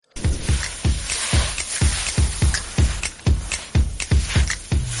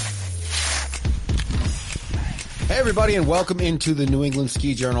Hey, everybody, and welcome into the New England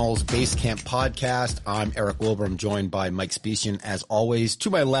Ski Journal's Base Camp podcast. I'm Eric Wilbur. I'm joined by Mike Specian, as always. To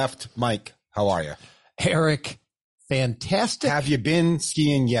my left, Mike, how are you? Eric, fantastic. Have you been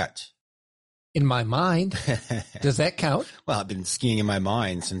skiing yet? In my mind. Does that count? Well, I've been skiing in my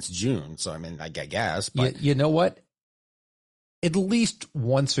mind since June, so I mean, I guess. But You know what? At least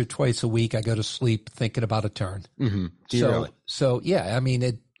once or twice a week, I go to sleep thinking about a turn. Mm-hmm. Do you really? So yeah, I mean,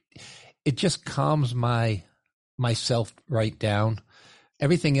 it just calms myself right down.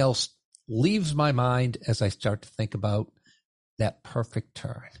 Everything else leaves my mind as I start to think about that perfect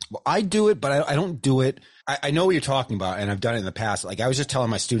turn. Well, I do it, but I don't do it. I know what you're talking about, and I've done it in the past. Like I was just telling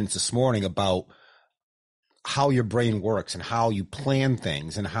my students this morning about how your brain works and how you plan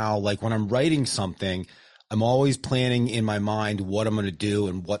things, and how, like, when I'm writing something, I'm always planning in my mind what I'm going to do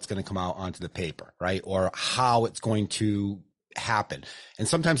and what's going to come out onto the paper, right? Or how it's going to happen. And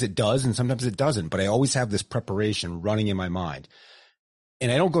sometimes it does and sometimes it doesn't, but I always have this preparation running in my mind.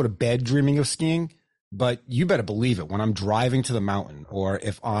 And I don't go to bed dreaming of skiing, but you better believe it. When I'm driving to the mountain, or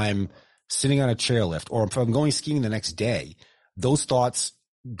if I'm sitting on a chairlift, or if I'm going skiing the next day, those thoughts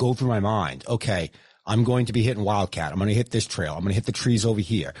go through my mind. Okay, I'm going to be hitting Wildcat. I'm going to hit this trail. I'm going to hit the trees over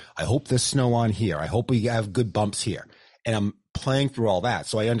here. I hope there's snow on here. I hope we have good bumps here. And I'm playing through all that.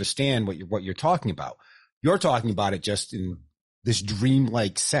 So I understand what you're talking about. You're talking about it just in this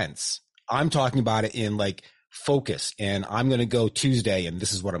dreamlike sense. I'm talking about it in like focus, and I'm going to go Tuesday and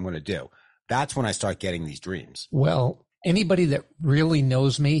this is what I'm going to do. That's when I start getting these dreams. Well, anybody that really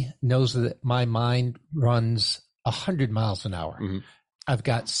knows me knows that my mind runs 100 miles an hour. Mm-hmm. I've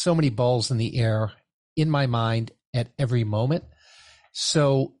got so many balls in the air in my mind at every moment.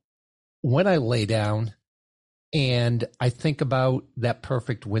 So when I lay down and I think about that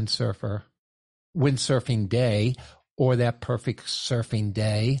perfect windsurfing day, or that perfect surfing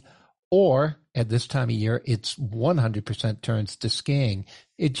day, or at this time of year, it's 100% turns to skiing.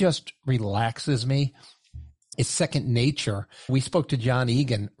 It just relaxes me. It's second nature. We spoke to John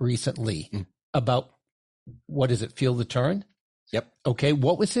Egan recently about, what is it, feel the turn? Yep. Okay.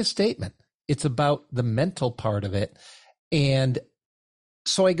 What was his statement? It's about the mental part of it. And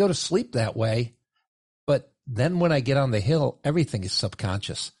so I go to sleep that way. But then when I get on the hill, everything is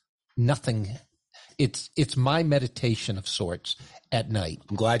subconscious. Nothing. It's my meditation of sorts at night.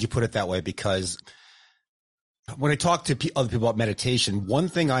 I'm glad you put it that way, because when I talk to other people about meditation, one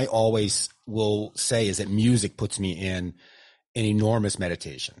thing I always will say is that music puts me in an enormous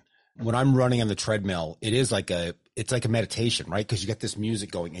meditation. When I'm running on the treadmill, it's like a meditation, right? Because you get this music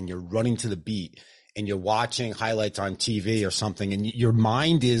going and you're running to the beat and you're watching highlights on TV or something, and your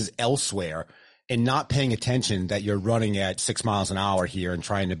mind is elsewhere and not paying attention that you're running at 6 miles an hour here and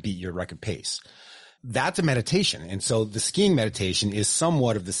trying to beat your record pace. That's a meditation. And so the skiing meditation is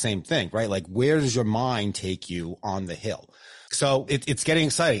somewhat of the same thing, right? Like, where does your mind take you on the hill? So it's getting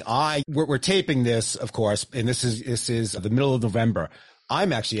exciting. We're taping this, of course, and this is the middle of November.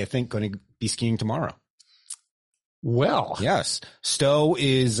 I'm actually, I think, going to be skiing tomorrow. Well, yes. Stowe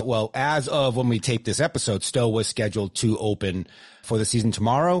is, well, as of when we tape this episode, Stowe was scheduled to open for the season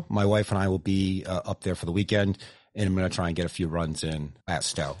tomorrow. My wife and I will be up there for the weekend, and I'm going to try and get a few runs in at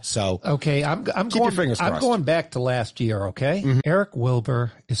Stowe. So, okay, I'm going back to last year. Okay, Mm-hmm. Eric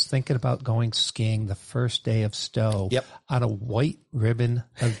Wilbur is thinking about going skiing the first day of Stowe. Yep. On a white ribbon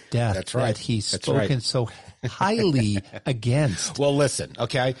of death. That's right. That he's spoken so highly against. Well, listen,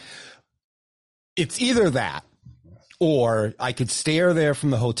 okay, it's either that, or I could stare there from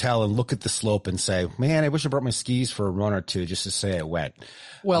the hotel and look at the slope and say, man, I wish I brought my skis for a run or two just to say I went.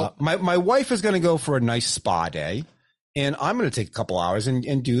 Well, my wife is going to go for a nice spa day, and I'm going to take a couple hours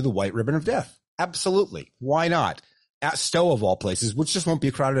and do the white ribbon of death. Absolutely. Why not? At Stowe, of all places, which just won't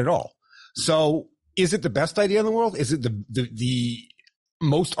be crowded at all. So is it the best idea in the world? Is it the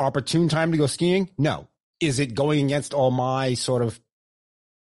most opportune time to go skiing? No. Is it going against all my sort of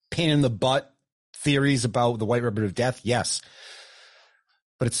pain in the butt theories about the white ribbon of death? Yes.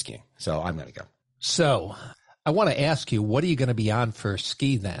 But it's skiing, so I'm going to go. So I want to ask you, what are you going to be on for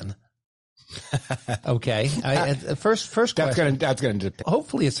ski then? Okay. First question. That's going to depend.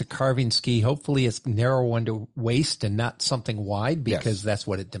 Hopefully it's a carving ski. Hopefully it's narrow under waist and not something wide, because that's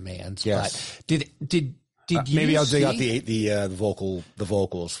what it demands. Yes. But did you maybe I'll dig out the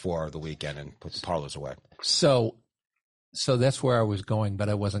vocals for the weekend and put the parlors away. So that's where I was going, but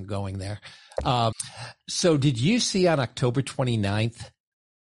I wasn't going there. So did you see on October 29th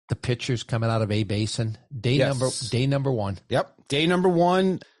the pictures coming out of A Basin? Day number one. Yep. Day number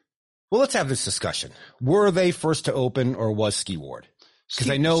one. Well, let's have this discussion. Were they first to open, or was Ski Ward? Because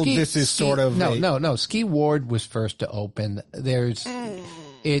I know this is sort of no. Ski Ward was first to open. You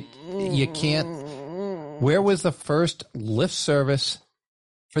can't Where was the first lift service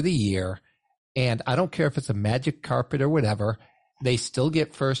for the year? And I don't care if it's a magic carpet or whatever, they still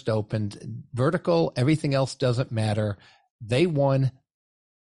get first opened. Vertical, everything else doesn't matter. They won,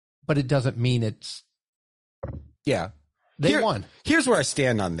 but it doesn't mean it's. Yeah. They won. Here's where I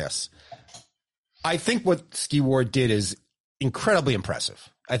stand on this. I think what Ski Ward did is incredibly impressive.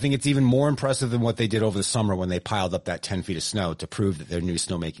 I think it's even more impressive than what they did over the summer when they piled up that 10 feet of snow to prove that their new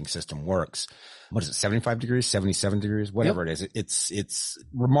snowmaking system works. What is it, 75 degrees, 77 degrees, whatever it is. It's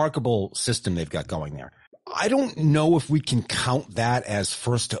remarkable system they've got going there. I don't know if we can count that as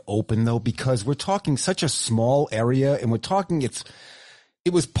first to open, though, because we're talking such a small area, and we're talking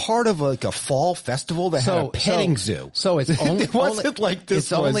it was part of like a fall festival that had a petting zoo. So it's only it wasn't like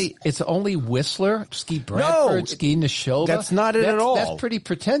this. It's only Whistler, Ski Bradford, Ski Neshoba. That's not it at all. That's pretty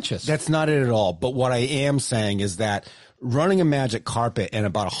pretentious. That's not it at all. But what I am saying is that running a magic carpet and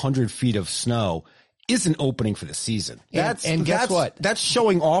about 100 feet of snow isn't opening for the season. And guess what? That's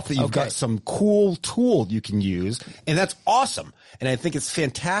showing off that you've got some cool tool you can use, and that's awesome. And I think it's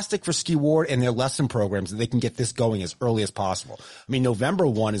fantastic for Ski Ward and their lesson programs that they can get this going as early as possible. I mean, November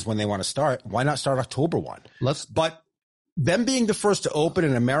 1 is when they want to start. Why not start October 1? But them being the first to open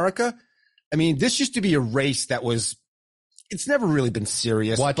in America, I mean, this used to be a race that it's never really been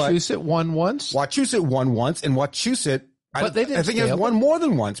serious. Wachusett won once. Wachusett won once, and Wachusett, but they didn't I think it won more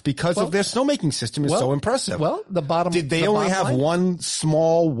than once because of their snowmaking system is so impressive. Well, did they only have one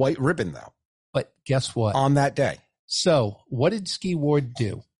small white ribbon though? But guess what? On that day. So what did Ski Ward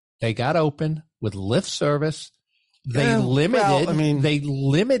do? They got open with lift service. They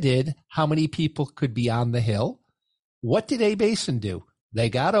limited how many people could be on the hill. What did A Basin do? They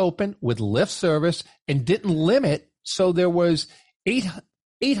got open with lift service and didn't limit. So there was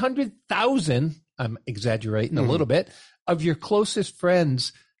 800,000, I'm exaggerating a little bit, of your closest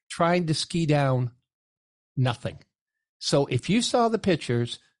friends trying to ski down nothing. So if you saw the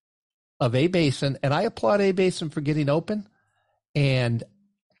pictures of A Basin, and I applaud A Basin for getting open,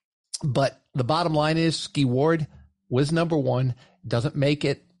 but the bottom line is Ski Ward was number one, doesn't make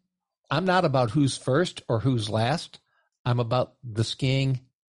it. I'm not about who's first or who's last. I'm about the skiing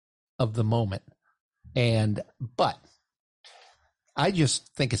of the moment. But I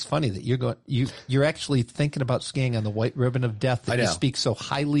just think it's funny that you're actually thinking about skiing on the white ribbon of death that you speak so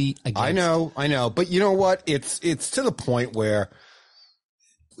highly against. I know. But you know what? It's to the point where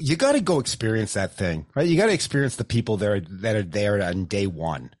you got to go experience that thing, right? You got to experience the people that are there on day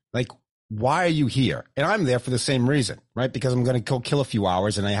one. Like, why are you here? And I'm there for the same reason, right? Because I'm going to go kill a few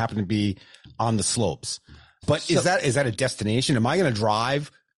hours and I happen to be on the slopes. But is that a destination? Am I going to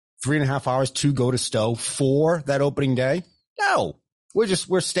drive 3.5 hours to go to Stowe for that opening day? No,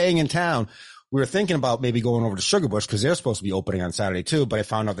 we're staying in town. We were thinking about maybe going over to Sugarbush because they're supposed to be opening on Saturday too. But I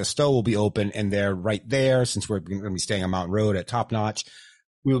found out that Stowe will be open and they're right there since we're going to be staying on Mountain Road at Top Notch.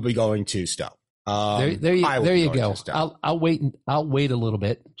 We will be going to Stowe. There you go. I'll wait a little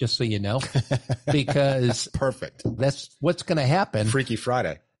bit just so you know, because perfect. That's what's going to happen. Freaky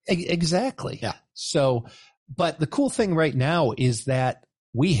Friday. Exactly. Yeah. So, but the cool thing right now is that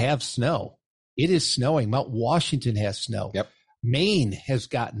we have snow. It is snowing. Mount Washington has snow. Yep. Maine has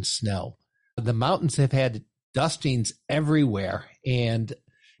gotten snow. The mountains have had dustings everywhere, and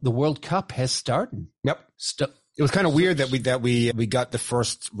the World Cup has started. Yep. It was kind of weird that we got the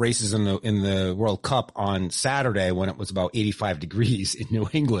first races in the World Cup on Saturday when it was about 85 degrees in New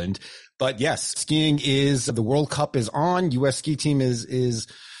England. But yes, the World Cup is on. U.S. ski team is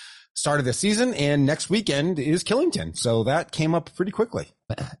started the season, and next weekend is Killington. So that came up pretty quickly.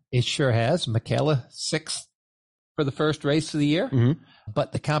 It sure has. Michaela, 6th for the first race of the year. Mm-hmm.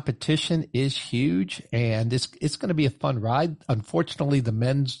 But the competition is huge, and it's going to be a fun ride. Unfortunately, the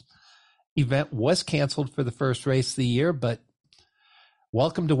men's event was canceled for the first race of the year, but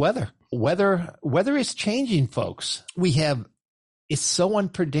welcome to weather. Weather is changing, folks. It's so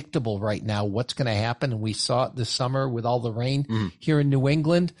unpredictable right now what's going to happen. And we saw it this summer with all the rain here in New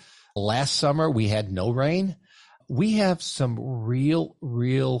England. Last summer, we had no rain. We have some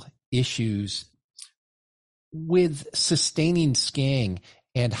real issues with sustaining skiing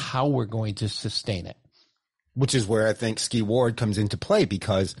and how we're going to sustain it. Which is where I think Ski Ward comes into play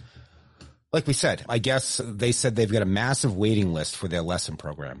because, like we said, I guess they said they've got a massive waiting list for their lesson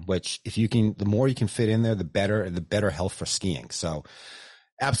program, which the more you can fit in there, the better health for skiing. So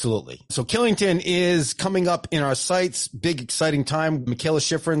absolutely. So Killington is coming up in our sights. Big, exciting time. Michaela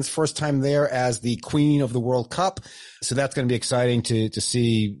Schifrin's first time there as the queen of the World Cup. So that's going to be exciting to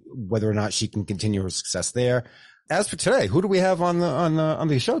see whether or not she can continue her success there. As for today, who do we have on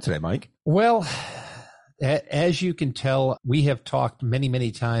the show today, Mike? Well, As you can tell, we have talked many,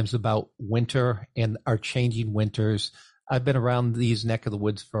 many times about winter and our changing winters. I've been around these neck of the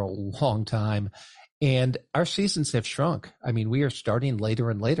woods for a long time, and our seasons have shrunk. I mean, we are starting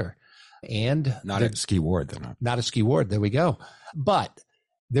later and later. And not a ski ward, then. Not a ski ward. There we go. But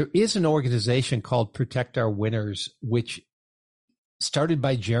there is an organization called Protect Our Winters, which started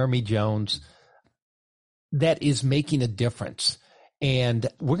by Jeremy Jones, that is making a difference. And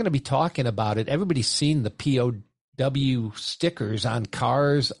we're going to be talking about it. Everybody's seen the POW stickers on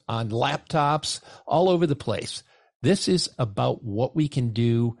cars, on laptops, all over the place. This is about what we can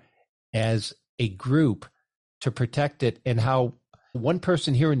do as a group to protect it and how one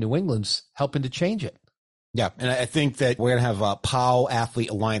person here in New England's helping to change it. Yeah, and I think that we're going to have a POW Athlete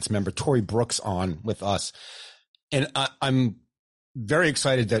Alliance member, Torey Brooks, on with us. And I'm very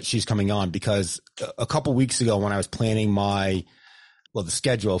excited that she's coming on because a couple weeks ago when I was planning the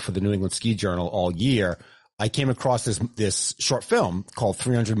schedule for the New England Ski Journal all year, I came across this short film called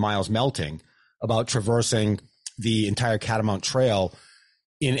 300 Miles Melting about traversing the entire Catamount Trail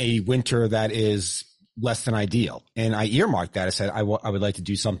in a winter that is less than ideal. And I earmarked that. I said, I would like to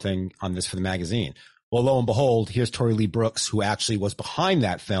do something on this for the magazine. Well, lo and behold, here's Torey Lee Brooks, who actually was behind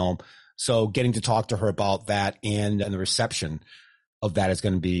that film. So getting to talk to her about that and the reception of that is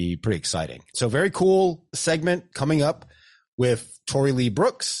going to be pretty exciting. So very cool segment coming up with Torey Lee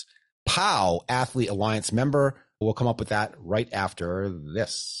Brooks, POW Athlete Alliance member. We'll come up with that right after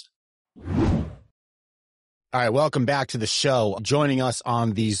this. All right, welcome back to the show. Joining us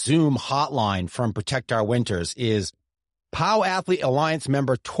on the Zoom hotline from Protect Our Winters is POW Athlete Alliance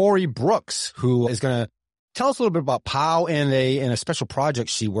member Torey Brooks, who is going to tell us a little bit about POW and a special project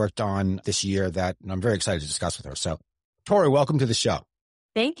she worked on this year that I'm very excited to discuss with her. So, Torey, welcome to the show.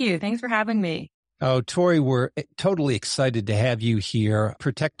 Thank you. Thanks for having me. Oh, Torey, we're totally excited to have you here.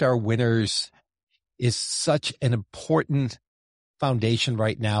 Protect Our Winters is such an important foundation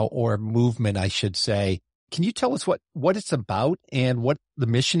right now, or movement, I should say. Can you tell us what it's about and what the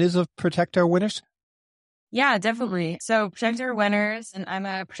mission is of Protect Our Winters? Yeah, definitely. So Protect Our Winters, and I'm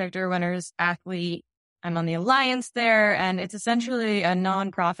a Protect Our Winters athlete. I'm on the alliance there, and it's essentially a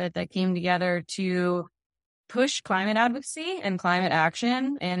nonprofit that came together to push climate advocacy and climate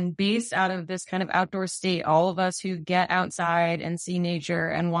action, and based out of this kind of outdoor state, all of us who get outside and see nature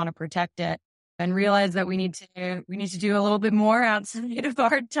and want to protect it and realize that we need to do a little bit more outside of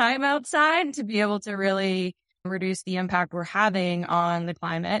our time outside to be able to really reduce the impact we're having on the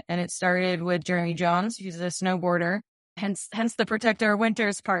climate. And it started with Jeremy Jones, who's a snowboarder, hence the Protect Our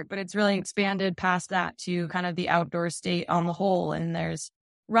Winters part, but it's really expanded past that to kind of the outdoor state on the whole. And there's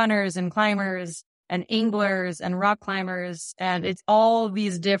runners and climbers and anglers and rock climbers, and it's all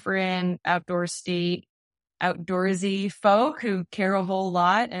these different outdoor state outdoorsy folk who care a whole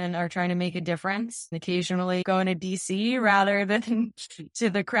lot and are trying to make a difference. Occasionally going to DC rather than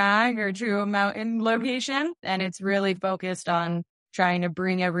to the crag or to a mountain location. And it's really focused on trying to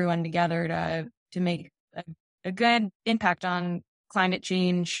bring everyone together to make a good impact on climate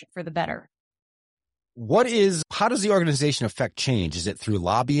change for the better. How does the organization affect change? Is it through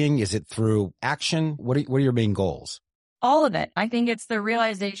lobbying? Is it through action? What are your main goals? All of it. I think it's the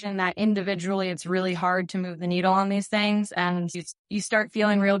realization that individually it's really hard to move the needle on these things. And you start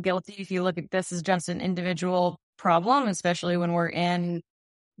feeling real guilty if you look at this as just an individual problem, especially when we're in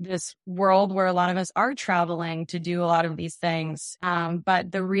this world where a lot of us are traveling to do a lot of these things.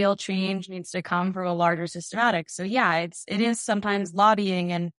 But the real change needs to come from a larger systematic. So yeah, it is sometimes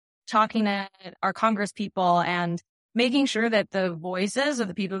lobbying and talking to our Congress people and making sure that the voices of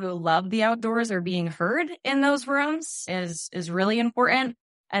the people who love the outdoors are being heard in those rooms is really important.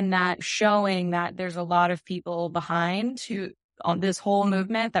 And that showing that there's a lot of people behind on this whole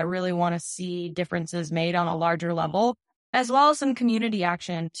movement that really want to see differences made on a larger level, as well as some community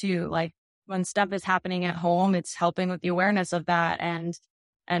action too. Like when stuff is happening at home, it's helping with the awareness of that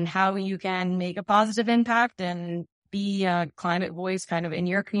and how you can make a positive impact and be a climate voice kind of in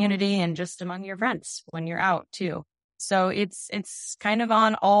your community and just among your friends when you're out too. So it's kind of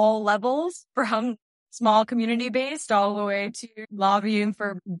on all levels, from small community based all the way to lobbying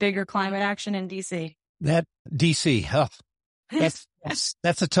for bigger climate action in DC. That DC,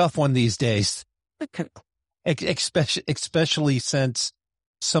 that's a tough one these days, especially since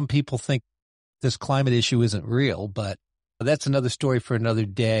some people think this climate issue isn't real, but that's another story for another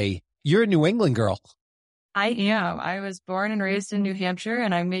day. You're a New England girl. I am. I was born and raised in New Hampshire,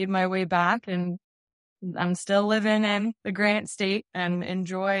 and I made my way back, and I'm still living in the Granite State and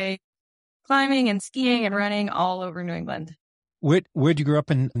enjoy climbing and skiing and running all over New England. Where'd you grow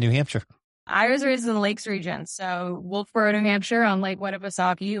up in New Hampshire? I was raised in the Lakes region, so Wolfboro, New Hampshire on Lake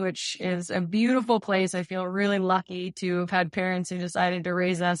Winnipesaukee, which is a beautiful place. I feel really lucky to have had parents who decided to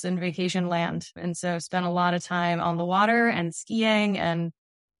raise us in vacation land. And so spent a lot of time on the water and skiing and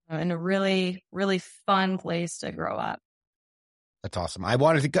in a really, really fun place to grow up. That's awesome. I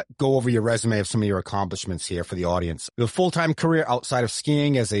wanted to go over your resume of some of your accomplishments here for the audience. You have a full-time career outside of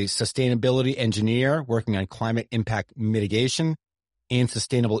skiing as a sustainability engineer working on climate impact mitigation and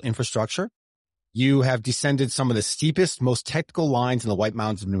sustainable infrastructure. You have descended some of the steepest, most technical lines in the White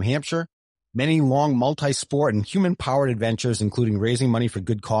Mountains of New Hampshire, many long multi-sport and human-powered adventures, including raising money for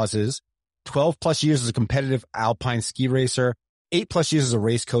good causes, 12 plus years as a competitive alpine ski racer, 8 plus years as a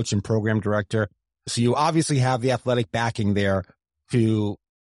race coach and program director. So you obviously have the athletic backing there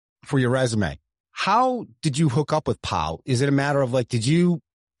for your resume. How did you hook up with POW? Is it a matter of did you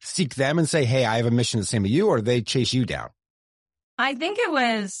seek them and say, hey, I have a mission the same as you, or did they chase you down? I think it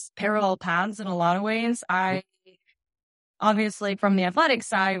was parallel paths in a lot of ways. I obviously from the athletic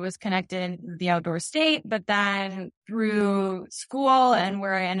side was connected with the outdoor state, but then through school and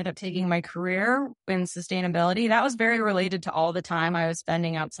where I ended up taking my career in sustainability, that was very related to all the time I was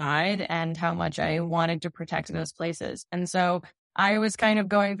spending outside and how much I wanted to protect those places. And so I was kind of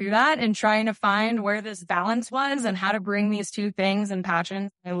going through that and trying to find where this balance was and how to bring these two things and passions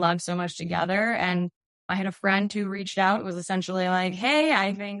I love so much together. And I had a friend who reached out. It was essentially like, hey,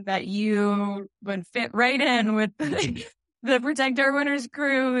 I think that you would fit right in with the Protect Our Winners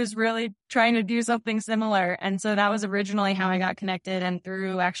crew who's really trying to do something similar. And so that was originally how I got connected and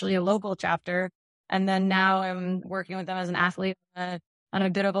through actually a local chapter. And then now I'm working with them as an athlete on a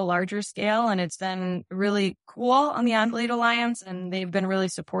bit of a larger scale. And it's been really cool on the Athlete Alliance. And they've been really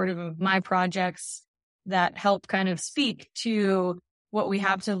supportive of my projects that help kind of speak to what we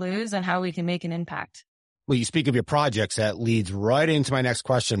have to lose and how we can make an impact. Well, you speak of your projects. That leads right into my next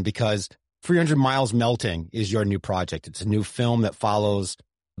question, because 300 Miles Melting is your new project. It's a new film that follows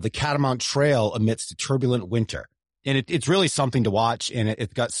the Catamount Trail amidst a turbulent winter. And it's really something to watch. And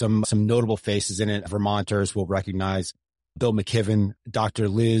it's got some notable faces in it. Vermonters will recognize Bill McKibben, Dr.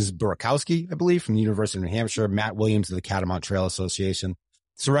 Liz Burakowski, I believe, from the University of New Hampshire, Matt Williams of the Catamount Trail Association.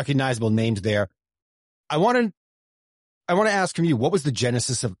 Some recognizable names there. I want to ask from you, what was the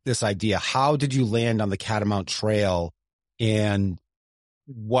genesis of this idea? How did you land on the Catamount Trail, and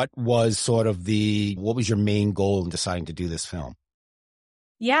what was what was your main goal in deciding to do this film?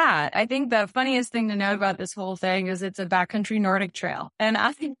 Yeah, I think the funniest thing to note about this whole thing is it's a backcountry Nordic trail. And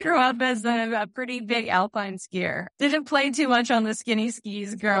I grew up as a pretty big alpine skier. Didn't play too much on the skinny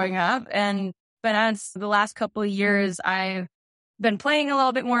skis growing up. But as the last couple of years, I've been playing a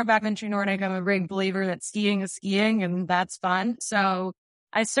little bit more backcountry Nordic. I'm a big believer that skiing is skiing, and that's fun. So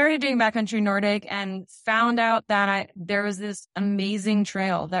I started doing backcountry Nordic and found out that there was this amazing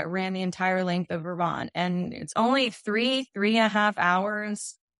trail that ran the entire length of Vermont. And it's only 3.5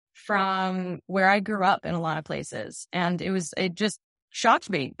 hours from where I grew up in a lot of places. And it just shocked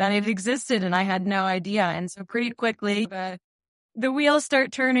me that it existed and I had no idea. And so pretty quickly, the wheels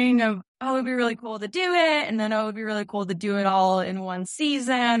start turning of, oh, it'd be really cool to do it. And then, oh, it'd be really cool to do it all in one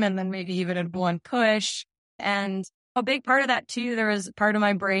season. And then maybe even in one push. And a big part of that too, there was part of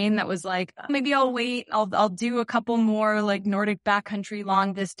my brain that was like, maybe I'll wait. I'll do a couple more like Nordic backcountry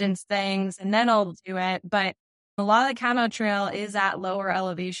long distance things and then I'll do it. But a lot of the Catamount Trail is at lower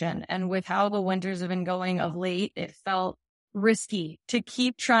elevation. And with how the winters have been going of late, it felt risky to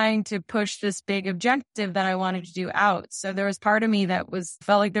keep trying to push this big objective that I wanted to do out. So there was part of me that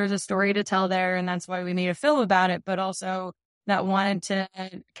felt like there was a story to tell there. And that's why we made a film about it, but also that wanted to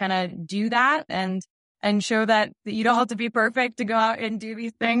kind of do that and show that you don't have to be perfect to go out and do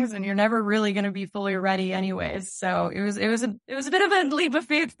these things, and you're never really going to be fully ready anyways. So it was a bit of a leap of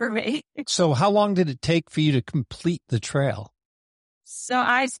faith for me. So how long did it take for you to complete the trail? So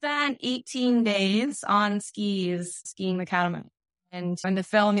I spent 18 days on skis skiing the Catamount. And in the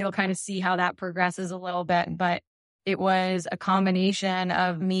film, you'll kind of see how that progresses a little bit, but it was a combination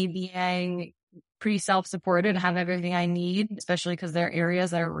of me being pretty self-supported, have everything I need, especially because there are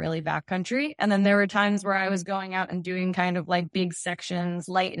areas that are really backcountry. And then there were times where I was going out and doing kind of like big sections,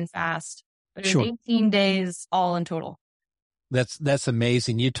 light and fast. But it was 18 days all in total. That's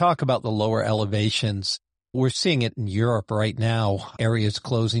amazing. You talk about the lower elevations. We're seeing it in Europe right now, areas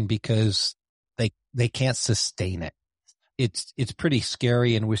closing because they can't sustain it. It's pretty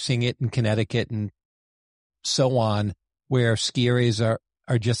scary, and we're seeing it in Connecticut and so on, where ski areas are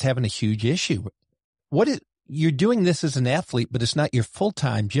just having a huge issue. You're doing this as an athlete, but it's not your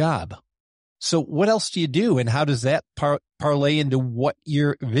full-time job. So what else do you do, and how does that parlay into what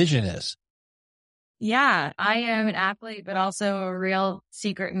your vision is? Yeah, I am an athlete, but also a real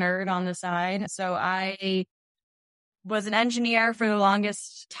secret nerd on the side. So I was an engineer for the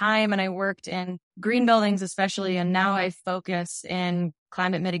longest time, and I worked in green buildings especially, and now I focus in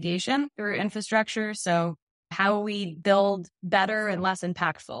climate mitigation through infrastructure. So how we build better and less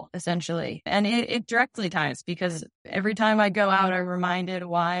impactful, essentially. And it directly ties, because every time I go out, I'm reminded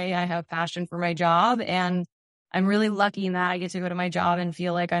why I have passion for my job. And I'm really lucky in that I get to go to my job and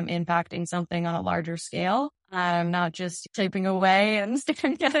feel like I'm impacting something on a larger scale. I'm not just typing away and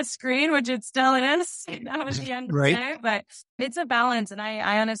staring at a screen, which it still is, at the end of the day. But it's a balance. And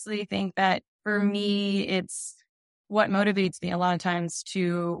I honestly think that for me, it's what motivates me a lot of times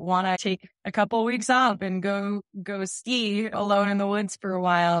to want to take a couple of weeks off and go ski alone in the woods for a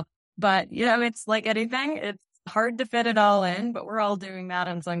while. But, it's like anything. It's hard to fit it all in, but we're all doing that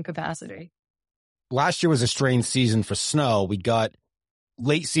in some capacity. Last year was a strange season for snow. We got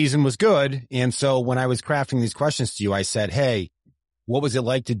late season was good. And so when I was crafting these questions to you, I said, hey, what was it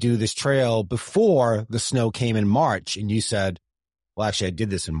like to do this trail before the snow came in March? And you said, well, actually, I did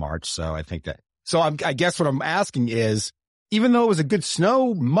this in March. So I think that. So I guess what I'm asking is, even though it was a good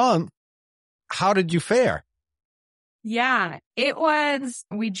snow month, how did you fare? Yeah,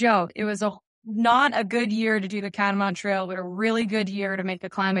 we joke, it was not a good year to do the Catamount Trail, but a really good year to make the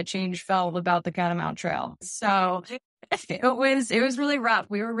climate change film about the Catamount Trail. So it was really rough.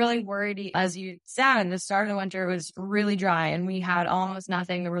 We were really worried. As you said, the start of the winter was really dry and we had almost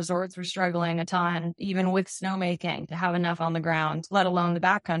nothing. The resorts were struggling a ton, even with snowmaking, to have enough on the ground, let alone the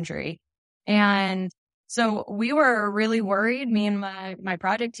backcountry. And so we were really worried, me and my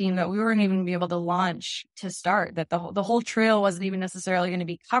project team, that we weren't even going to be able to launch to start, that the whole trail wasn't even necessarily going to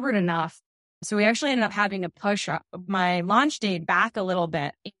be covered enough. So we actually ended up having to push my launch date back a little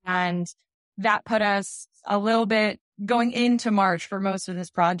bit. And that put us a little bit going into March for most of this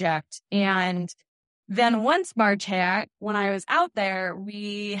project. And then once March hit, when I was out there,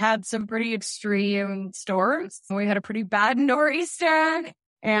 we had some pretty extreme storms. We had a pretty bad nor'easter,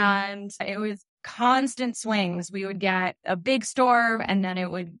 and it was constant swings. We would get a big storm and then it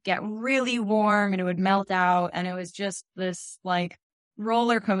would get really warm and it would melt out. And it was just this like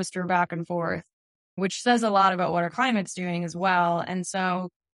roller coaster back and forth, which says a lot about what our climate's doing as well. And so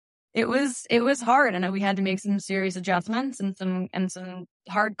it was hard, and we had to make some serious adjustments and some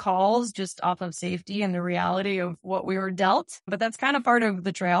hard calls just off of safety and the reality of what we were dealt. But that's kind of part of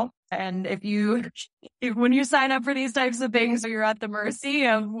the trail. And when you sign up for these types of things, you're at the mercy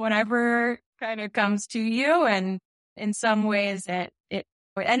of whatever kind of comes to you. And in some ways it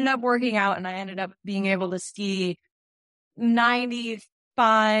ended up working out, and I ended up being able to ski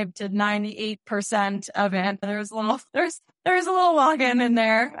 95 to 98% of it. There's a little login in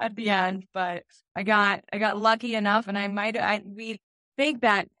there at the end, but I got lucky enough, and we think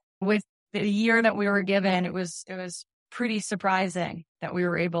that with the year that we were given, it was pretty surprising that we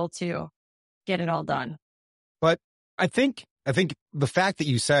were able to get it all done. But I think the fact that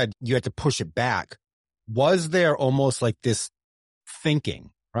you said you had to push it back, was there almost like this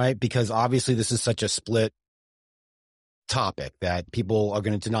thinking, right? Because obviously this is such a split topic that people are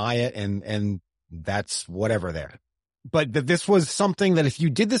going to deny it, and that's whatever there. But this was something that if you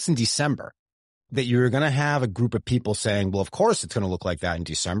did this in December, that you're going to have a group of people saying, well, of course it's going to look like that in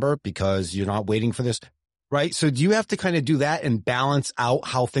December because you're not waiting for this, right? So do you have to kind of do that and balance out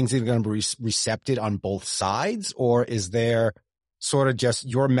how things are going to be recepted on both sides? Or is there sort of just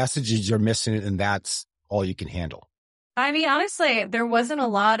your messages you're missing and that's all you can handle? I mean, honestly, there wasn't a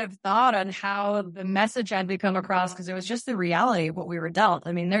lot of thought on how the message had to come across, because it was just the reality of what we were dealt.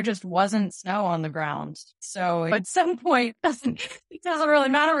 I mean, there just wasn't snow on the ground. So at some point, it doesn't really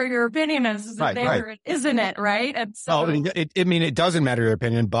matter what your opinion is. Right. Isn't it? Right. And so, it doesn't matter your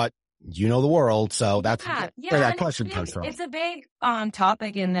opinion, but you know the world. So that's where that question comes from. It's a big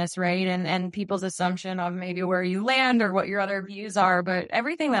topic in this, right? And people's assumption of maybe where you land or what your other views are. But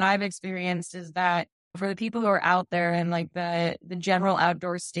everything that I've experienced is that for the people who are out there in like the general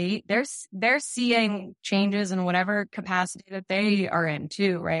outdoor state, they're seeing changes in whatever capacity that they are in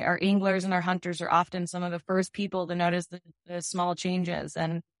too, right? Our anglers and our hunters are often some of the first people to notice the small changes.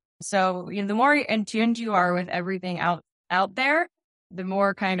 And so, the more in tune you are with everything out there, the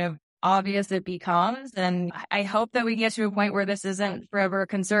more kind of obvious it becomes. And I hope that we get to a point where this isn't forever a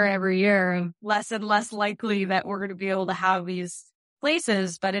concern every year, and less likely that we're going to be able to have these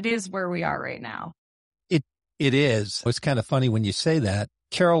places, but it is where we are right now. It is. It's kind of funny when you say that.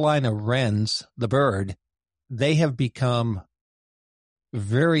 Carolina wrens, the bird, they have become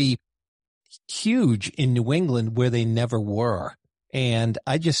very huge in New England where they never were. And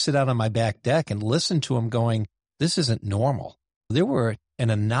I just sit out on my back deck and listen to them going, this isn't normal. There were an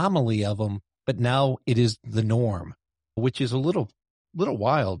anomaly of them but now it is the norm, which is a little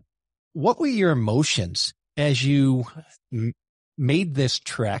wild. What were your emotions as you made this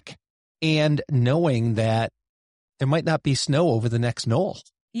trek and knowing that there might not be snow over the next knoll?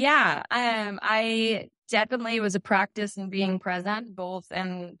 Yeah, I definitely was a practice in being present, both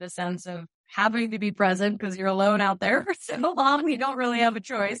in the sense of having to be present because you're alone out there for so long. You don't really have a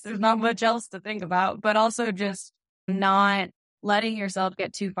choice. There's not much else to think about, but also just not letting yourself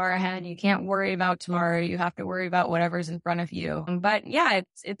get too far ahead. You can't worry about tomorrow. You have to worry about whatever's in front of you. But yeah,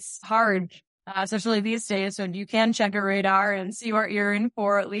 it's hard, especially these days when you can check a radar and see what you're in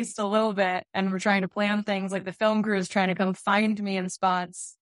for at least a little bit. And we're trying to plan things like the film crew is trying to come find me in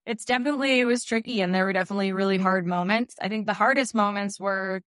spots. It was tricky, and there were definitely really hard moments. I think the hardest moments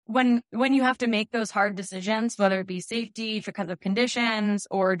were when you have to make those hard decisions, whether it be safety because of conditions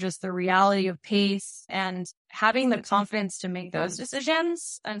or just the reality of pace, and having the confidence to make those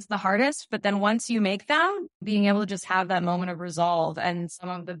decisions. And it's the hardest. But then once you make them, being able to just have that moment of resolve. And some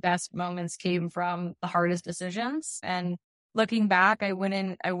of the best moments came from the hardest decisions. And looking back, I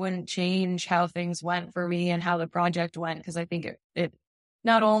wouldn't change how things went for me and how the project went, because I think it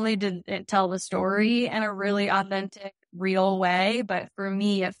not only did it tell the story in a really authentic, real way, but for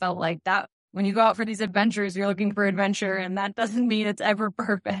me, it felt like that when you go out for these adventures, you're looking for adventure, and that doesn't mean it's ever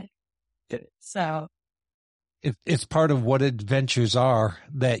perfect. So it's part of what adventures are,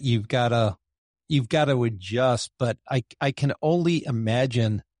 that you've got to adjust. But I can only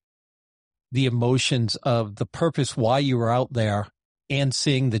imagine the emotions of the purpose why you were out there and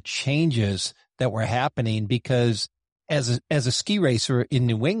seeing the changes that were happening, because as a ski racer in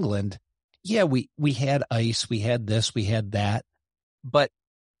New England, yeah, we had ice, we had this, we had that. But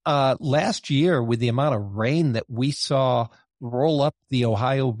last year, with the amount of rain that we saw roll up the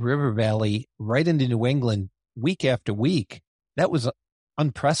Ohio River Valley right into New England week after week, that was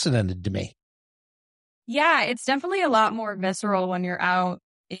unprecedented to me. yeah, it's definitely a lot more visceral when you're out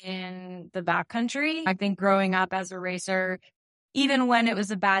in the backcountry. I think growing up as a racer, even when it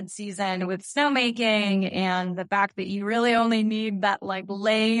was a bad season with snowmaking and the fact that you really only need that like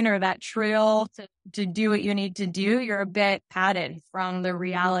lane or that trail to do what you need to do, you're a bit padded from the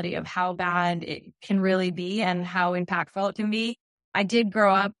reality of how bad it can really be and how impactful it can be. I did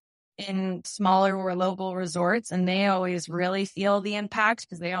grow up in smaller or local resorts, and they always really feel the impact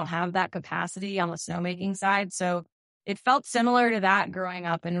because they don't have that capacity on the snowmaking side. So it felt similar to that growing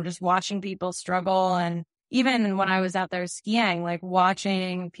up and just watching people struggle. And even when I was out there skiing, like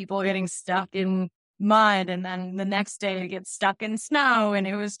watching people getting stuck in mud and then the next day get stuck in snow. And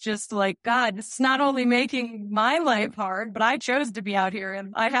it was just like, God, it's not only making my life hard, but I chose to be out here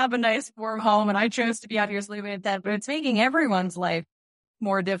and I have a nice warm home and I chose to be out here sleeping at that, but it's making everyone's life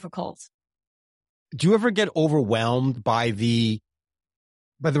more difficult. Do you ever get overwhelmed by the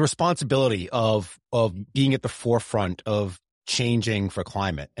responsibility of being at the forefront of changing for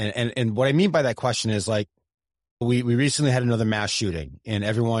climate? And what I mean by that question is, like, we recently had another mass shooting and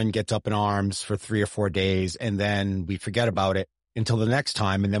everyone gets up in arms for 3 or 4 days and then we forget about it until the next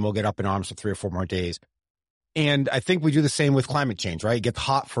time. And then we'll get up in arms for 3 or 4 more days. And I think we do the same with climate change, right? It gets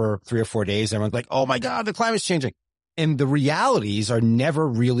hot for 3 or 4 days. Everyone's like, oh my God, the climate's changing. And the realities are never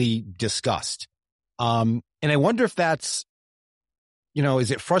really discussed. And I wonder if that's,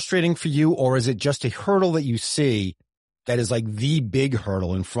 is it frustrating for you, or is it just a hurdle that you see that is like the big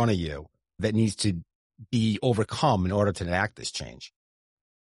hurdle in front of you that needs to be overcome in order to enact this change?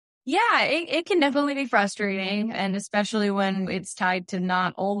 Yeah, it can definitely be frustrating. And especially when it's tied to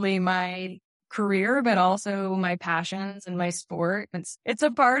not only my career, but also my passions and my sport. It's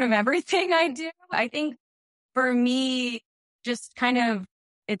a part of everything I do. I think for me, just kind of,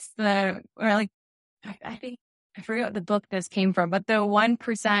 I forget what the book this came from, but the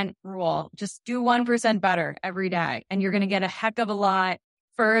 1% rule, just do 1% better every day. And you're going to get a heck of a lot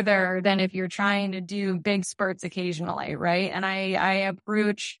further than if you're trying to do big spurts occasionally. Right. And I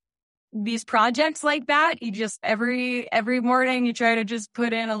approach these projects like that. You just every morning you try to just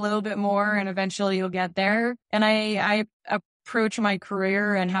put in a little bit more and eventually you'll get there. And I approach my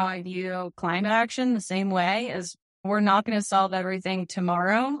career and how I view climate action the same way, as we're not going to solve everything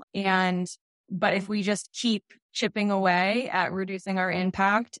tomorrow. But if we just keep chipping away at reducing our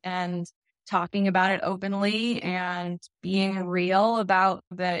impact and talking about it openly and being real about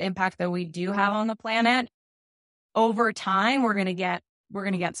the impact that we do have on the planet, over time, we're going to get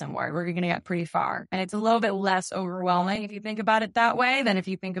somewhere. We're going to get pretty far. And it's a little bit less overwhelming if you think about it that way than if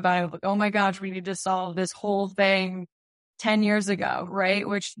you think about it like, oh my gosh, we need to solve this whole thing 10 years ago, right?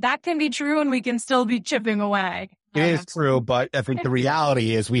 Which that can be true and we can still be chipping away. It is true, but I think the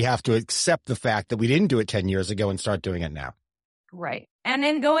reality is we have to accept the fact that we didn't do it 10 years ago and start doing it now. Right. And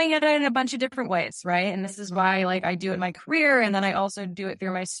then going at it in a bunch of different ways, right? And this is why like I do it in my career, and then I also do it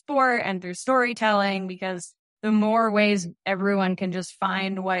through my sport and through storytelling, because the more ways everyone can just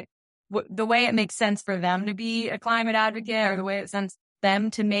find what the way it makes sense for them to be a climate advocate, or the way it sense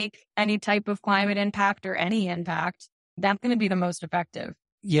them to make any type of climate impact or any impact, that's going to be the most effective.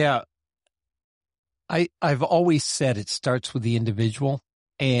 Yeah. I've always said it starts with the individual.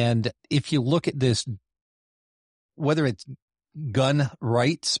 And if you look at this, whether it's gun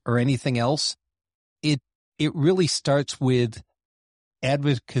rights or anything else, it really starts with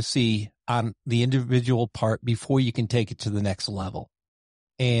advocacy on the individual part before you can take it to the next level.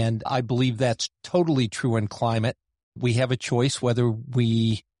 And I believe that's totally true in climate. We have a choice whether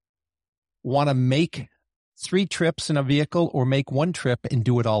we want to make 3 trips in a vehicle or make 1 trip and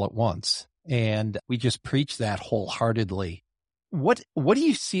do it all at once. And we just preach that wholeheartedly. What do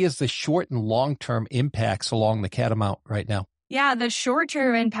you see as the short and long-term impacts along the Catamount right now? Yeah, the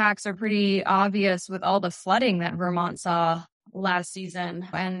short-term impacts are pretty obvious with all the flooding that Vermont saw last season.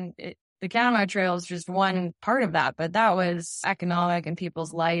 And the Catamount Trail is just one part of that, but that was economic and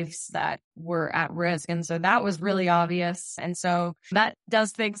people's lives that were at risk. And so that was really obvious. And so that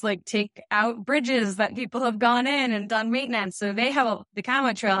does things like take out bridges that people have gone in and done maintenance. So the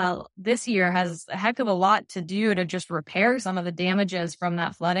Catamount Trail this year has a heck of a lot to do to just repair some of the damages from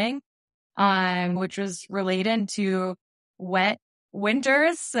that flooding, which was related to wet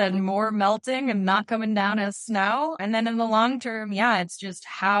winters and more melting and not coming down as snow. And then in the long term, it's just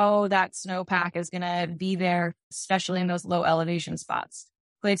how that snowpack is going to be there, especially in those low elevation spots.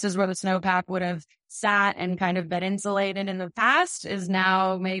 Places where the snowpack would have sat and kind of been insulated in the past is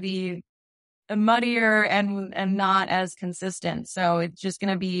now maybe muddier and not as consistent. So it's just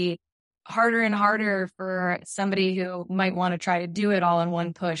going to be harder and harder for somebody who might want to try to do it all in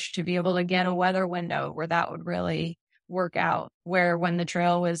one push to be able to get a weather window where that would really work out, where when the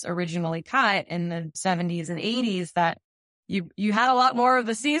trail was originally cut in the 70s and 80s, that you had a lot more of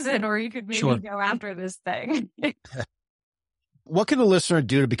the season or you could maybe go after this thing. What can the listener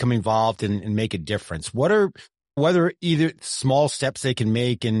do to become involved and make a difference? Whether either small steps they can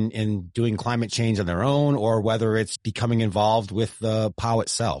make in doing climate change on their own, or whether it's becoming involved with the POW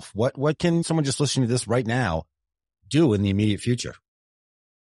itself? What can someone just listening to this right now do in the immediate future?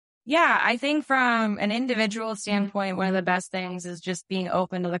 Yeah, I think from an individual standpoint, one of the best things is just being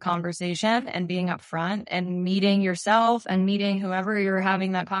open to the conversation and being upfront and meeting yourself and meeting whoever you're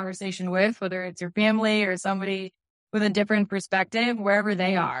having that conversation with, whether it's your family or somebody with a different perspective, wherever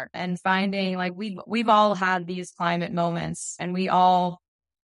they are, and finding like we've all had these climate moments and we all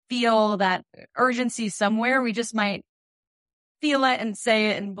feel that urgency somewhere. We just might feel it and say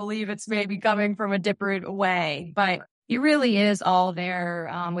it and believe it's maybe coming from a different way, but it really is all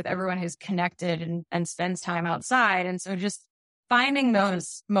there with everyone who's connected and spends time outside. And so just finding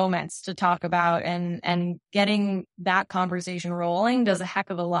those moments to talk about and getting that conversation rolling does a heck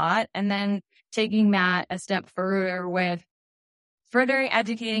of a lot. And then taking that a step further with further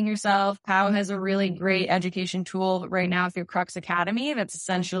educating yourself. POW has a really great education tool right now through Crux Academy that's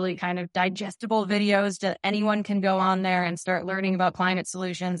essentially kind of digestible videos that anyone can go on there and start learning about climate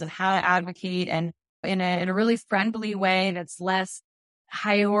solutions and how to advocate, and in a really friendly way that's less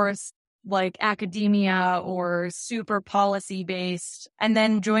high horse like academia or super policy based. And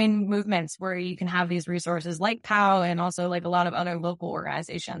then join movements where you can have these resources like POW and also like a lot of other local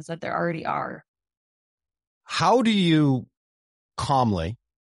organizations that there already are. How do you calmly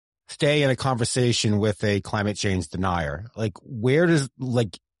stay in a conversation with a climate change denier?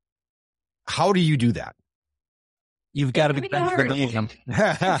 How do you do that? You've got to be better than him.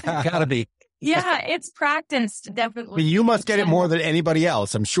 Got to be. Yeah, it's practiced, definitely. I mean, you must get it more than anybody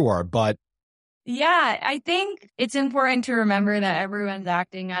else, I'm sure, but. Yeah, I think it's important to remember that everyone's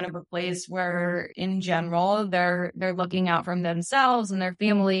acting out of a place where, in general, they're looking out from themselves and their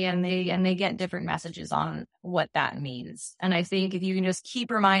family, and they get different messages on what that means. And I think if you can just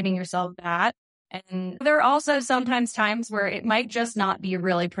keep reminding yourself that, and there are also sometimes times where it might just not be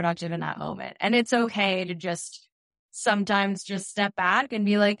really productive in that moment, and it's okay to just sometimes just step back and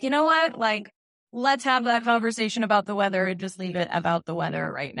be like, you know what, like, let's have that conversation about the weather and just leave it about the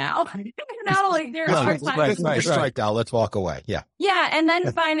weather right now. Like there are times strike out, let's walk away. Yeah. Yeah. And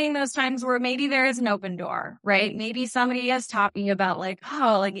then finding those times where maybe there is an open door, right? Maybe somebody is talking about like,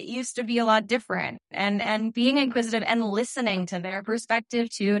 oh, like it used to be a lot different, and being inquisitive and listening to their perspective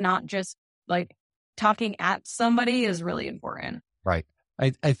too, not just like talking at somebody, is really important. Right.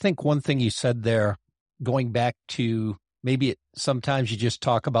 I think one thing you said there, going back to maybe sometimes you just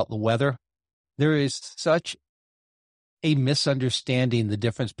talk about the weather. There is such a misunderstanding the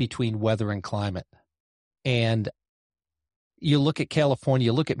difference between weather and climate. And you look at California,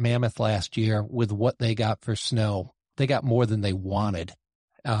 you look at Mammoth last year with what they got for snow. They got more than they wanted.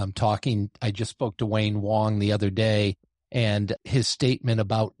 I just spoke to Wayne Wong the other day, and his statement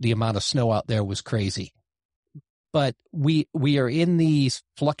about the amount of snow out there was crazy. But we are in these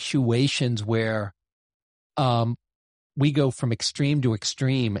fluctuations where we go from extreme to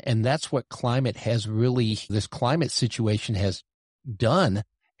extreme, and that's what this climate situation has done.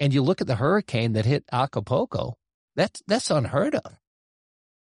 And you look at the hurricane that hit Acapulco, that's unheard of.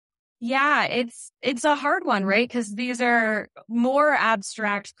 Yeah, it's a hard one, right? Because these are more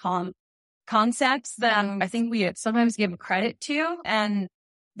abstract concepts than I think we sometimes give credit to. And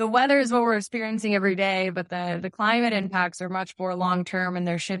the weather is what we're experiencing every day, but the climate impacts are much more long-term, and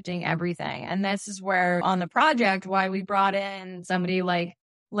they're shifting everything. And this is where on the project, why we brought in somebody like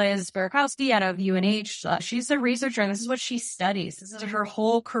Liz Barakowski out of UNH. She's a researcher, and this is what she studies. This is her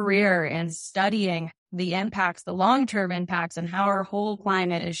whole career in studying the impacts, the long-term impacts, and how our whole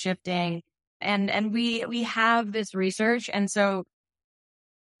climate is shifting. And we have this research. And so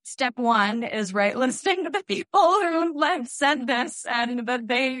step one is listening to the people who sent this and that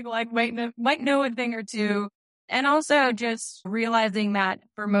they might know a thing or two. And also just realizing that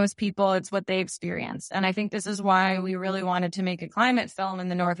for most people, it's what they experience. And I think this is why we really wanted to make a climate film in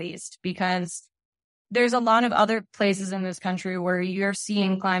the Northeast, because there's a lot of other places in this country where you're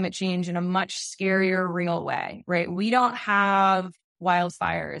seeing climate change in a much scarier, real way, right? We don't have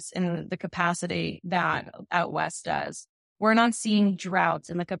wildfires in the capacity that out west does. We're not seeing droughts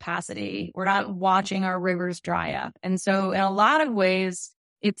in the capacity. We're not watching our rivers dry up. And so in a lot of ways,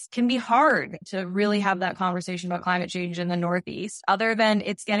 it can be hard to really have that conversation about climate change in the Northeast, other than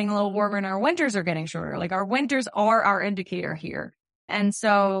it's getting a little warmer and our winters are getting shorter. Like our winters are our indicator here. And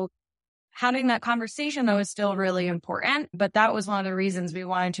so having that conversation, though, is still really important. But that was one of the reasons we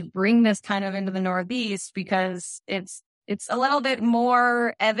wanted to bring this kind of into the Northeast, because it's a little bit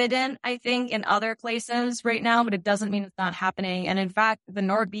more evident, I think, in other places right now, but it doesn't mean it's not happening. And in fact, the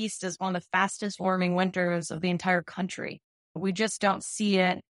Northeast is one of the fastest warming winters of the entire country. We just don't see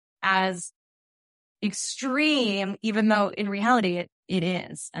it as extreme, even though in reality it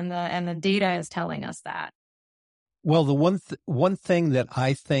is. And the data is telling us that. Well, the one thing that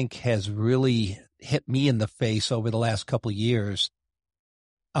I think has really hit me in the face over the last couple of years,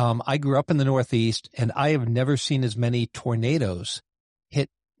 I grew up in the Northeast, and I have never seen as many tornadoes hit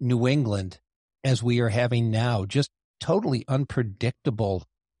New England as we are having now. Just totally unpredictable,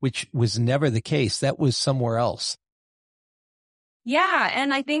 which was never the case. That was somewhere else. Yeah.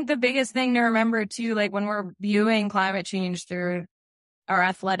 And I think the biggest thing to remember too, like when we're viewing climate change through our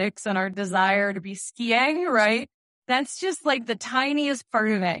athletics and our desire to be skiing, right? That's just like the tiniest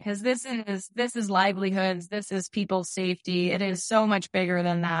part of it, because this is livelihoods. This is people's safety. It is so much bigger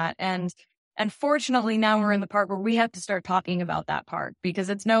than that. And fortunately now we're in the part where we have to start talking about that part, because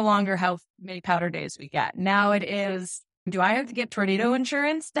it's no longer how many powder days we get. Now it is, do I have to get tornado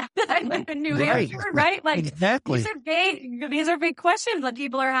insurance that I live in New Hampshire, right? Like exactly. These are big questions that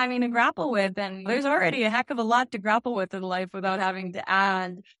people are having to grapple with. And there's already a heck of a lot to grapple with in life without having to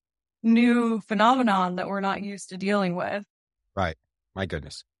add new phenomenon that we're not used to dealing with. Right. My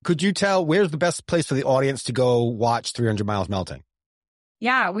goodness. Could you tell where's the best place for the audience to go watch 300 Miles Melting?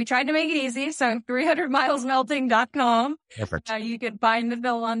 Yeah, we tried to make it easy. So 300milesmelting.com. Perfect. You can find the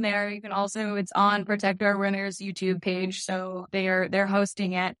film on there. You can also, it's on Protect Our Winners YouTube page. So they're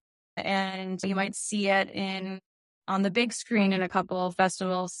hosting it, and you might see it on the big screen in a couple of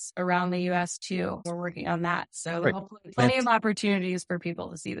festivals around the U.S. too. We're working on that. So Great. Hopefully plenty of opportunities for people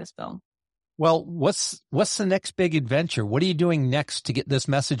to see this film. Well, what's the next big adventure? What are you doing next to get this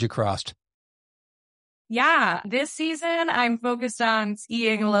message across? Yeah, this season I'm focused on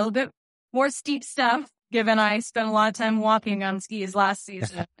skiing a little bit more steep stuff, given I spent a lot of time walking on skis last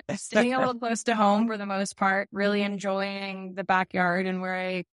season. Staying a little close to home for the most part, really enjoying the backyard and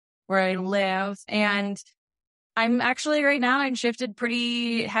where I live. And I'm actually right now, I'm shifted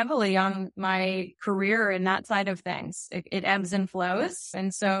pretty heavily on my career in that side of things. It ebbs and flows.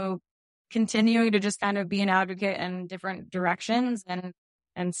 And so continuing to just kind of be an advocate in different directions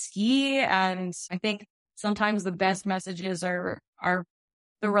and ski. And I think sometimes the best messages are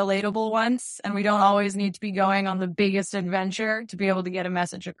the relatable ones. And we don't always need to be going on the biggest adventure to be able to get a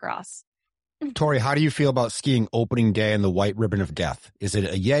message across. Torey, how do you feel about skiing opening day in the White Ribbon of Death? Is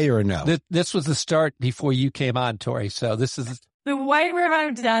it a yay or a no? This was the start before you came on, Torey. So this is... The White Ribbon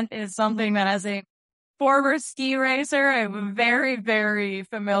of Death is something that as a former ski racer, I'm very, very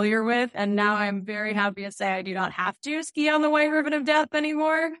familiar with. And now I'm very happy to say I do not have to ski on the White Ribbon of Death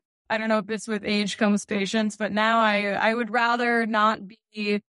anymore. I don't know if it's with age comes patience, but now I would rather not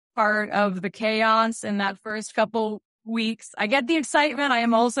be part of the chaos in that first couple weeks. I get the excitement. I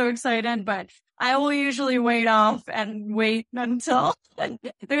am also excited, but I will usually wait off and wait until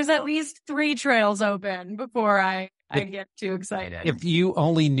there's at least 3 trails open before I get too excited. If you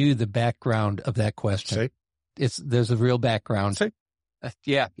only knew the background of that question, there's a real background.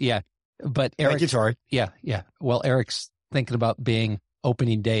 Yeah. But Eric, thank you, Torey. Yeah. Well, Eric's thinking about being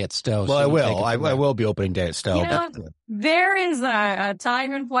opening day at Stowe. Well, I will be opening day at Stowe. There is a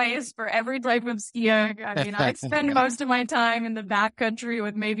time and place for every type of skiing. I mean, I spend most of my time in the backcountry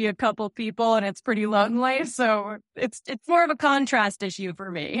with maybe a couple people, and it's pretty lonely. So it's more of a contrast issue for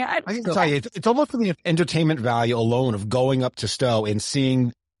me. I can tell you, it's almost for the entertainment value alone of going up to Stowe and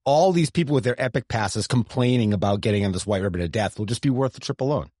seeing all these people with their epic passes complaining about getting on this white ribbon of death will just be worth the trip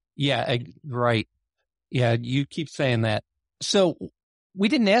alone. Yeah, right. Yeah, you keep saying that. So we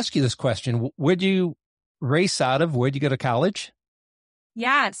didn't ask you this question. Where'd you race out of? Where'd you go to college?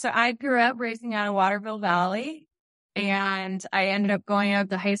 Yeah, so I grew up racing out of Waterville Valley, and I ended up going up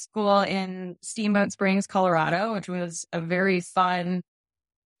to high school in Steamboat Springs, Colorado, which was a very fun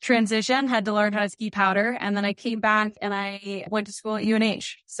transition. Had to learn how to ski powder, and then I came back and I went to school at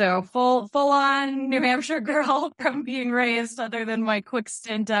UNH. So full on New Hampshire girl from being raised, other than my quick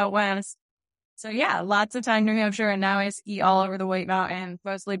stint out west. So yeah, lots of time in New Hampshire, and now I ski all over the White Mountains,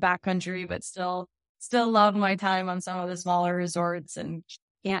 mostly backcountry, but still love my time on some of the smaller resorts, and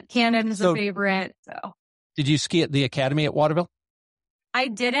Canada's a favorite. So, did you ski at the Academy at Waterville? I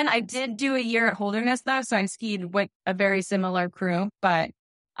didn't. I did do a year at Holderness though, so I skied with a very similar crew, but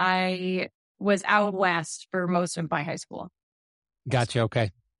I was out west for most of my high school. Gotcha.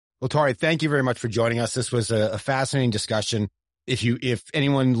 Okay. Well, Torey, thank you very much for joining us. This was a fascinating discussion. If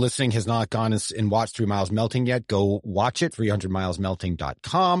anyone listening has not gone and watched 3 Miles Melting yet, go watch it,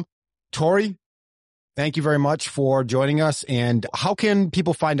 300milesmelting.com. Torey, thank you very much for joining us. And how can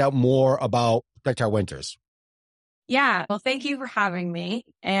people find out more about Protect Our Winters? Yeah, well, thank you for having me.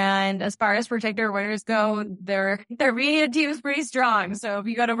 And as far as Protect Our Winters go, their media team is pretty strong. So if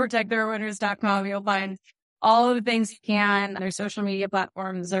you go to protectourwinters.com, you'll find all of the things you can. Their social media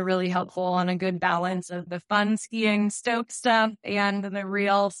platforms are really helpful on a good balance of the fun skiing stoke stuff and the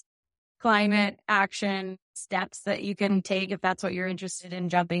real climate action steps that you can take if that's what you're interested in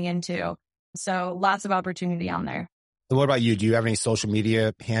jumping into. So lots of opportunity on there. So what about you? Do you have any social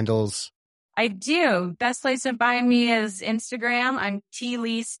media handles? I do. Best place to find me is Instagram. I'm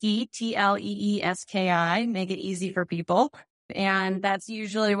TLeeSki, TLEESKI. Make it easy for people. And that's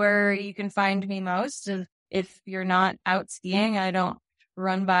usually where you can find me most. If you're not out skiing, I don't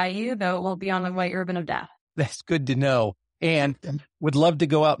run by you, though it won't be on the white ribbon of death. That's good to know. And would love to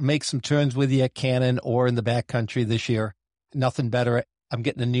go out and make some turns with you at Cannon or in the backcountry this year. Nothing better. I'm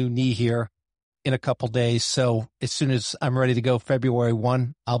getting a new knee here in a couple days. So as soon as I'm ready to go February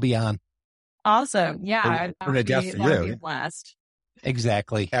 1, I'll be on. Awesome. Yeah. We're a death for you. Blast.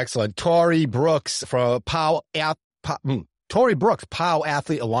 Exactly. Excellent. Torey Brooks from Torey Brooks, POW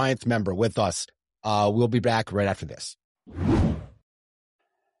Athlete Alliance member with us. We'll be back right after this.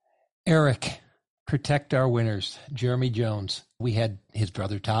 Eric, Protect Our Winters, Jeremy Jones. We had his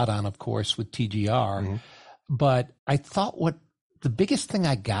brother Todd on, of course, with TGR. Mm-hmm. But I thought what the biggest thing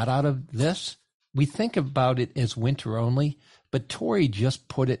I got out of this, we think about it as winter only, but Torey just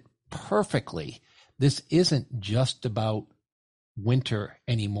put it perfectly. This isn't just about winter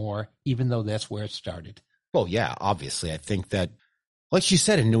anymore, even though that's where it started. Well, yeah, obviously. I think that, like you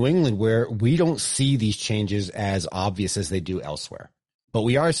said, in New England, where we don't see these changes as obvious as they do elsewhere, but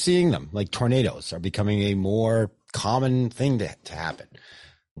we are seeing them. Like tornadoes are becoming a more common thing to happen.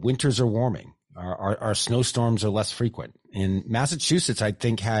 Winters are warming. Our snowstorms are less frequent. In Massachusetts, I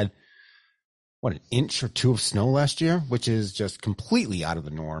think had, an inch or 2 of snow last year, which is just completely out of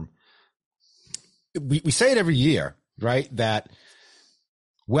the norm. We say it every year, right? That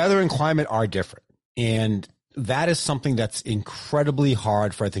weather and climate are different. And that is something that's incredibly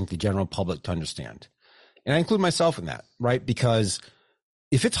hard for, I think, the general public to understand. And I include myself in that, right? Because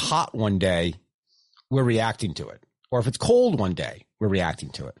if it's hot one day, we're reacting to it. Or if it's cold one day, we're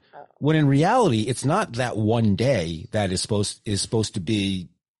reacting to it. When in reality, it's not that one day that is supposed to be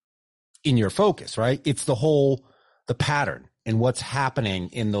in your focus, right? It's the pattern and what's happening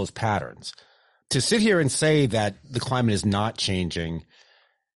in those patterns. To sit here and say that the climate is not changing,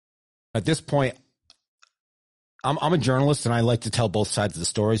 at this point, I'm a journalist and I like to tell both sides of the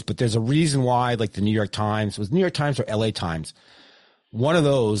stories, but there's a reason why, like the New York Times, was New York Times or LA Times, one of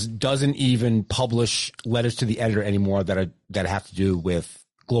those doesn't even publish letters to the editor anymore that have to do with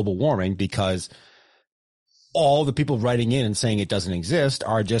global warming, because all the people writing in and saying it doesn't exist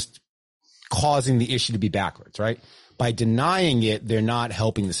are just causing the issue to be backwards, right? By denying it, they're not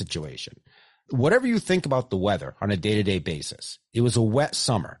helping the situation. whatever you think about the weather on a day-to-day basis, it was a wet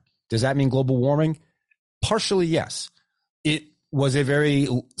summer. Does that mean global warming? Partially, yes. It was a very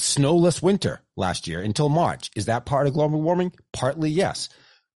snowless winter last year until March. Is that part of global warming? Partly, yes.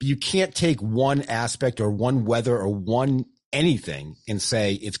 But you can't take one aspect or one weather or one anything and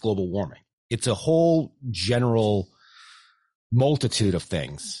say it's global warming. It's a whole general multitude of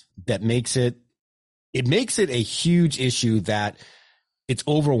things that makes it a huge issue that it's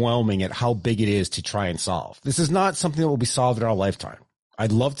overwhelming at how big it is to try and solve. This is not something that will be solved in our lifetime.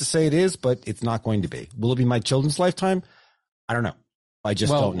 I'd love to say it is, but it's not going to be. Will it be my children's lifetime? I don't know. I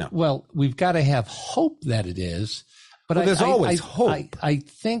just don't know. Well, we've got to have hope that it is. But there's always hope. I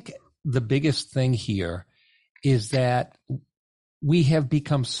think the biggest thing here is that we have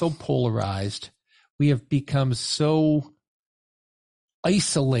become so polarized. We have become so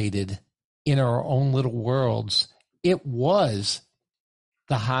isolated in our own little worlds. It was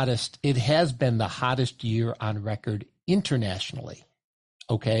the hottest. It has been the hottest year on record internationally.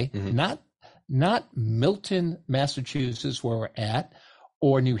 Okay. Mm-hmm. Not Milton, Massachusetts, where we're at,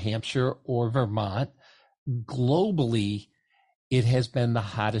 or New Hampshire or Vermont. Globally, it has been the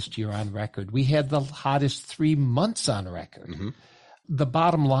hottest year on record. We had the hottest 3 months on record. Mm-hmm. The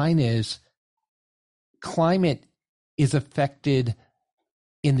bottom line is climate is affected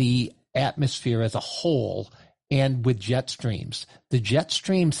in the atmosphere as a whole and with jet streams. The jet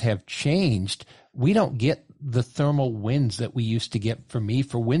streams have changed. We don't get the thermal winds that we used to get for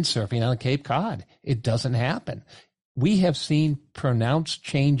windsurfing on Cape Cod. It doesn't happen. We have seen pronounced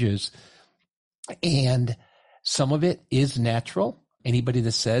changes, and some of it is natural. Anybody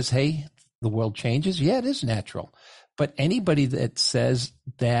that says, hey, the world changes, yeah, it is natural. But anybody that says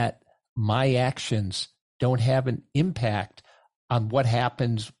that my actions don't have an impact on what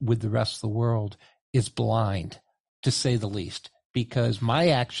happens with the rest of the world is blind, to say the least. Because my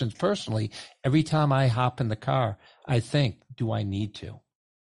actions personally, every time I hop in the car, I think, do I need to?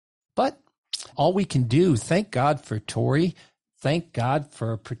 But all we can do, thank God for Torey, thank God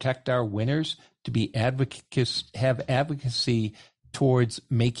for Protect Our Winners, to be have advocacy towards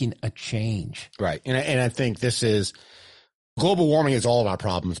making a change. Right. And I think this is, global warming is all of our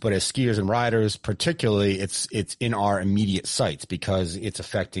problems, but as skiers and riders, particularly, it's in our immediate sights because it's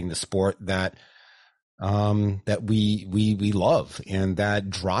affecting the sport that we love and that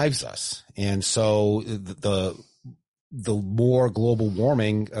drives us. And so the more global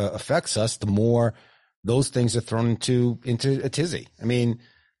warming affects us, the more those things are thrown into a tizzy. I mean,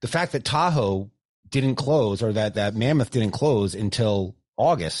 the fact that Tahoe didn't close or that Mammoth didn't close until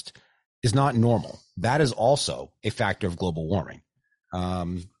August is not normal. That is also a factor of global warming.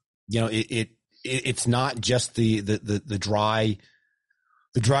 It's not just the dried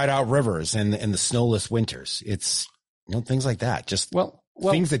out rivers and the snowless winters. It's, things like that. Just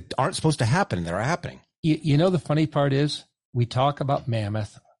things that aren't supposed to happen that are happening. The funny part is we talk about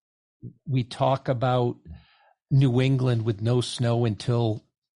Mammoth. We talk about New England with no snow until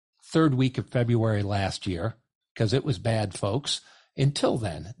third week of February last year, because it was bad, folks. Until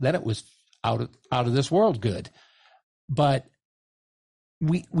then it was out of this world good. But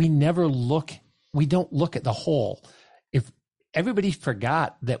we never look, we don't look at the whole. If everybody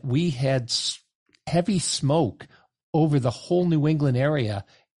forgot that we had heavy smoke over the whole New England area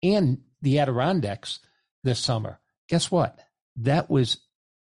and the Adirondacks this summer, guess what? That was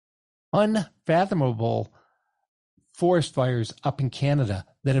unfathomable forest fires up in Canada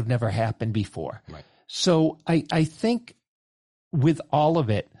that have never happened before. Right. So I think with all of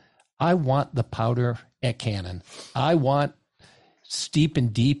it, I want the powder at Cannon. I want steep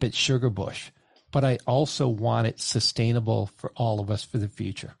and deep at Sugarbush, but I also want it sustainable for all of us for the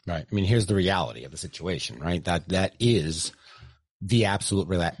future. Right. I mean, here's the reality of the situation, right? That is the absolute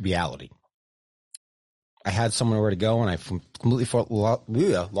reality. I had somewhere to go and I completely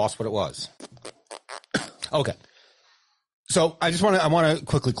lost what it was. Okay. So I want to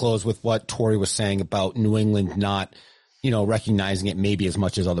quickly close with what Torey was saying about New England not, recognizing it maybe as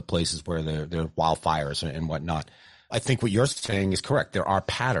much as other places where there are wildfires and whatnot. I think what you're saying is correct. There are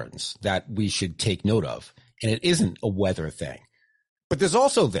patterns that we should take note of, and it isn't a weather thing. But there's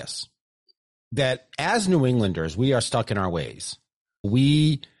also this, that as New Englanders, we are stuck in our ways.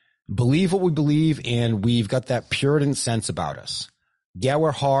 We believe what we believe, and we've got that Puritan sense about us. Yeah,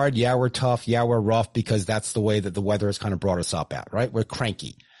 we're hard. Yeah, we're tough. Yeah, we're rough, because that's the way that the weather has kind of brought us up at, right? We're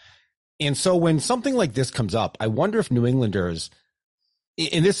cranky. And so when something like this comes up, I wonder if New Englanders,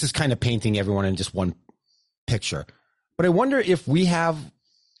 and this is kind of painting everyone in just one picture, but I wonder if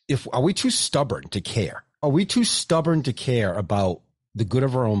are we too stubborn to care? Are we too stubborn to care about the good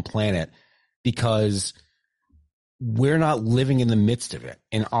of our own planet because we're not living in the midst of it.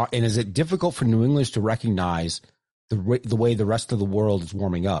 And is it difficult for New Englanders to recognize the way the rest of the world is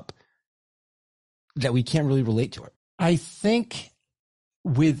warming up that we can't really relate to it? I think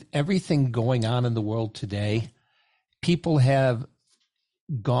with everything going on in the world today, people have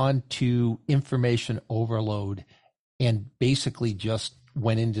gone to information overload and basically just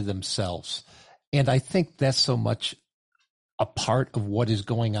went into themselves. And I think that's so much a part of what is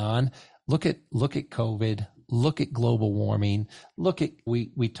going on. Look at COVID, look at global warming,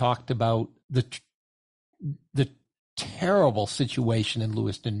 we talked about the terrible situation in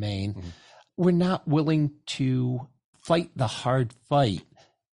Lewiston, Maine. Mm-hmm. We're not willing to fight the hard fight,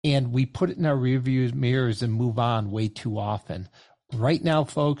 and we put it in our rearview mirrors and move on way too often. Right now,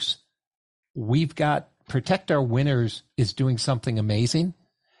 folks, we've got Protect Our Winters is doing something amazing,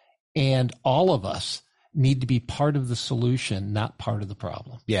 and all of us need to be part of the solution, not part of the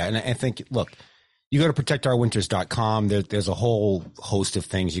problem. Yeah, and I think, look, you go to protectourwinters.com. There's a whole host of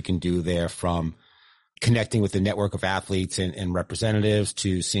things you can do there, from connecting with the network of athletes and representatives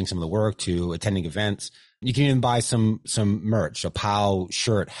to seeing some of the work to attending events. You can even buy some merch, a POW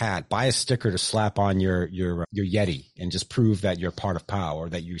shirt, hat, buy a sticker to slap on your Yeti and just prove that you're part of POW or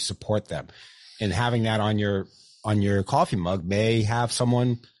that you support them. And having that on your coffee mug may have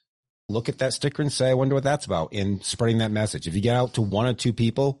someone look at that sticker and say, I wonder what that's about, and spreading that message. If you get out to one or two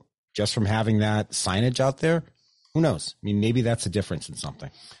people just from having that signage out there, who knows? I mean, maybe that's a difference in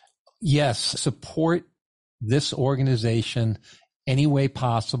something. Yes, support this organization any way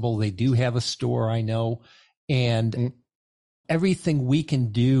possible. They do have a store, I know, and everything we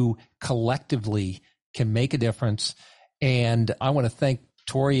can do collectively can make a difference. And I want to thank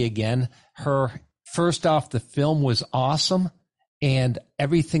Torey again. First off, the film was awesome, and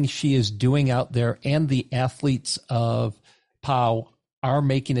everything she is doing out there and the athletes of POW are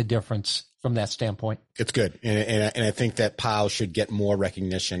making a difference from that standpoint. It's good. And I think that POW should get more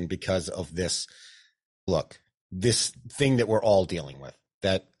recognition because of this. Look, this thing that we're all dealing with,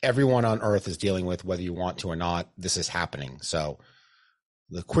 that everyone on earth is dealing with, whether you want to or not, this is happening. So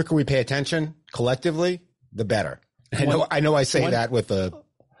the quicker we pay attention collectively, the better. I know I say that with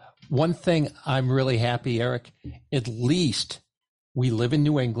one thing I'm really happy, Eric, at least we live in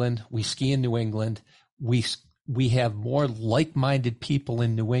New England. We ski in New England. We have more like-minded people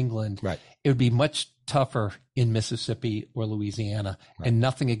in New England. Right. It would be much tougher in Mississippi or Louisiana. Right. And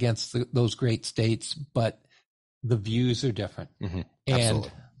nothing against those great states, but the views are different. Mm-hmm.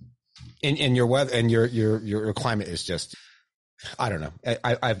 And your weather and your climate is just, I don't know.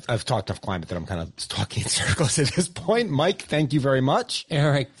 I've talked enough climate that I'm kind of talking in circles at this point. Mike, thank you very much.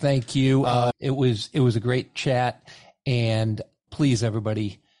 Eric, thank you. It was a great chat, and please,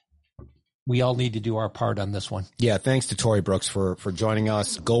 everybody, we all need to do our part on this one. Yeah. Thanks to Torey Brooks for joining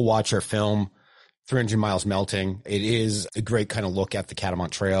us. Go watch her film, 300 Miles Melting. It is a great kind of look at the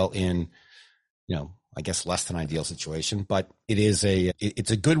Catamount Trail in, I guess less than ideal situation, but it's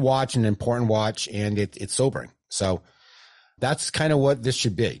a good watch, an important watch, and it's sobering. So that's kind of what this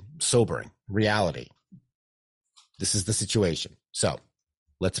should be. Sobering reality. This is the situation. So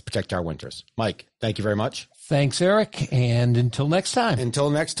let's protect our winters. Mike, thank you very much. Thanks, Eric. And until next time.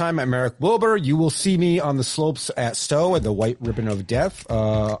 I'm Eric Wilbur. You will see me on the slopes at Stowe at the White Ribbon of Death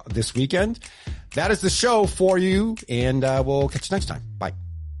this weekend. That is the show for you, and we'll catch you next time. Bye.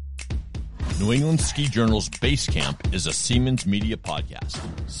 New England Ski Journal's Base Camp is a Siemens Media podcast.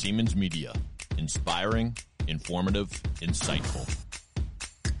 Siemens Media. Inspiring, informative, insightful.